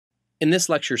In this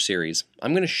lecture series,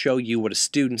 I'm going to show you what a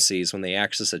student sees when they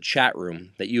access a chat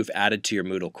room that you have added to your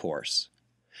Moodle course.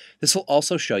 This will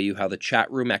also show you how the chat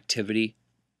room activity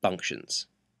functions.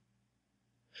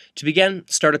 To begin,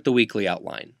 start at the weekly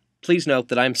outline. Please note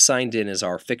that I'm signed in as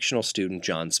our fictional student,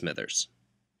 John Smithers.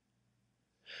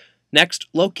 Next,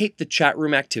 locate the chat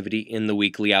room activity in the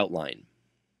weekly outline.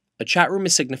 A chat room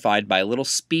is signified by a little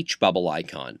speech bubble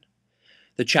icon.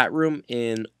 The chat room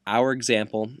in our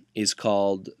example is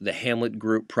called the Hamlet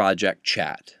Group Project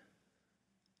Chat.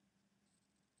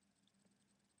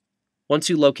 Once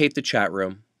you locate the chat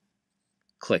room,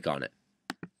 click on it.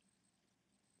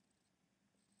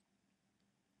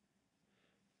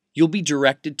 You'll be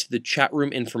directed to the chat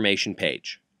room information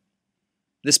page.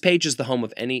 This page is the home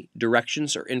of any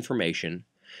directions or information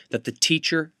that the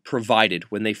teacher provided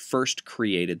when they first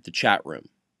created the chat room.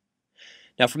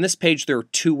 Now from this page there are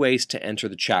two ways to enter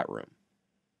the chat room.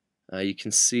 You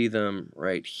can see them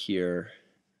right here.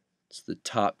 It's the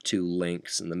top two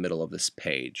links in the middle of this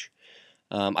page.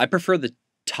 I prefer the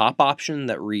top option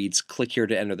that reads click here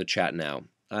to enter the chat now.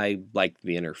 I like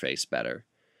the interface better.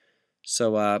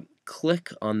 So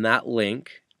click on that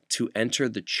link to enter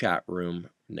the chat room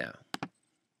now.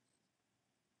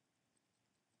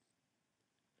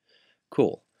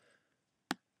 Cool.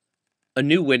 A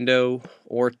new window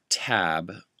or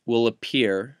tab will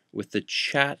appear with the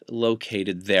chat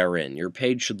located therein. Your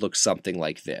page should look something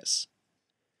like this.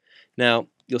 Now,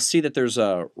 you'll see that there's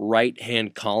a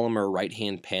right-hand column or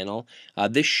right-hand panel.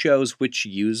 This shows which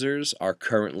users are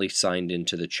currently signed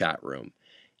into the chat room.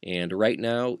 And right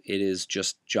now, it is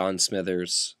just John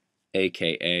Smithers,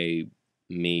 aka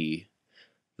me,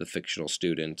 the fictional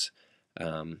student.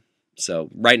 So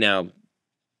right now,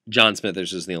 John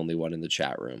Smithers is the only one in the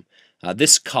chat room.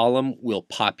 This column will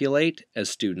populate as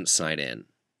students sign in.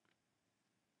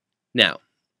 Now,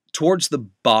 towards the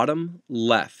bottom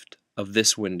left of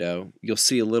this window, you'll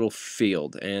see a little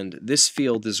field, and this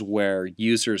field is where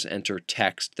users enter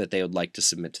text that they would like to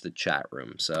submit to the chat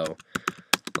room. So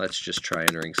let's just try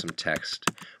entering some text.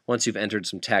 Once you've entered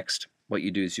some text, what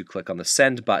you do is you click on the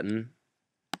send button,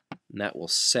 and that will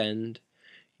send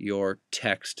your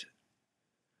text,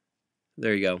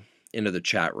 there you go, into the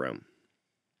chat room.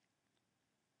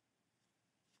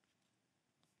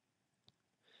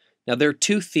 Now there are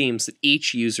two themes that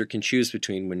each user can choose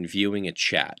between when viewing a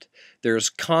chat. There's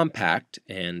compact,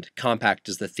 and compact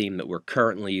is the theme that we're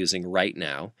currently using right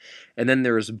now. And then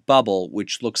there's bubble,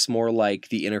 which looks more like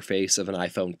the interface of an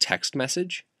iPhone text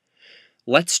message.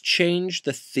 Let's change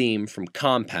the theme from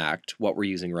compact, what we're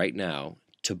using right now,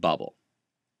 to bubble.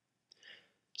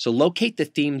 So locate the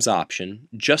themes option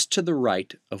just to the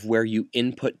right of where you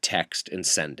input text and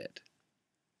send it.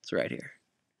 It's right here.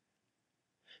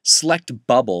 Select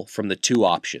bubble from the two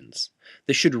options.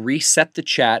 This should reset the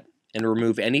chat and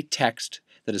remove any text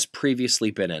that has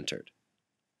previously been entered.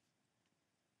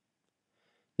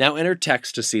 Now enter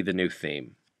text to see the new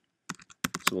theme.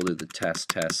 So we'll do the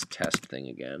test thing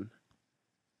again.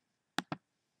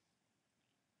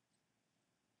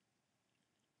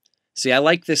 See, I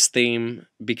like this theme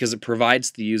because it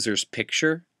provides the user's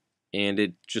picture and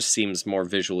it just seems more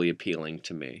visually appealing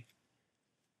to me.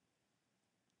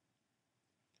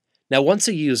 Now, once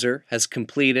a user has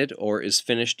completed or is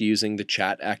finished using the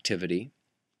chat activity,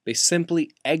 they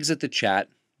simply exit the chat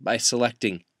by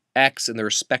selecting X in the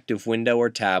respective window or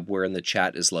tab wherein the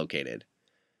chat is located.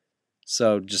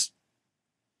 So just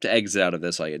to exit out of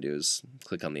this, all you do is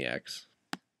click on the X.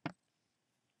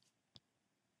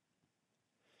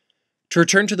 To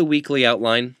return to the weekly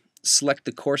outline, select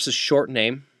the course's short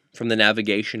name from the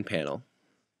navigation panel.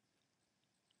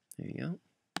 There you go.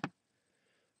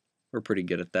 We're pretty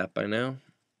good at that by now.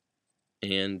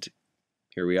 And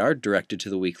here we are, directed to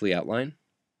the weekly outline.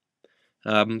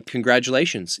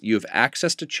 Congratulations, you have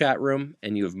accessed a chat room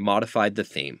and you have modified the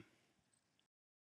theme.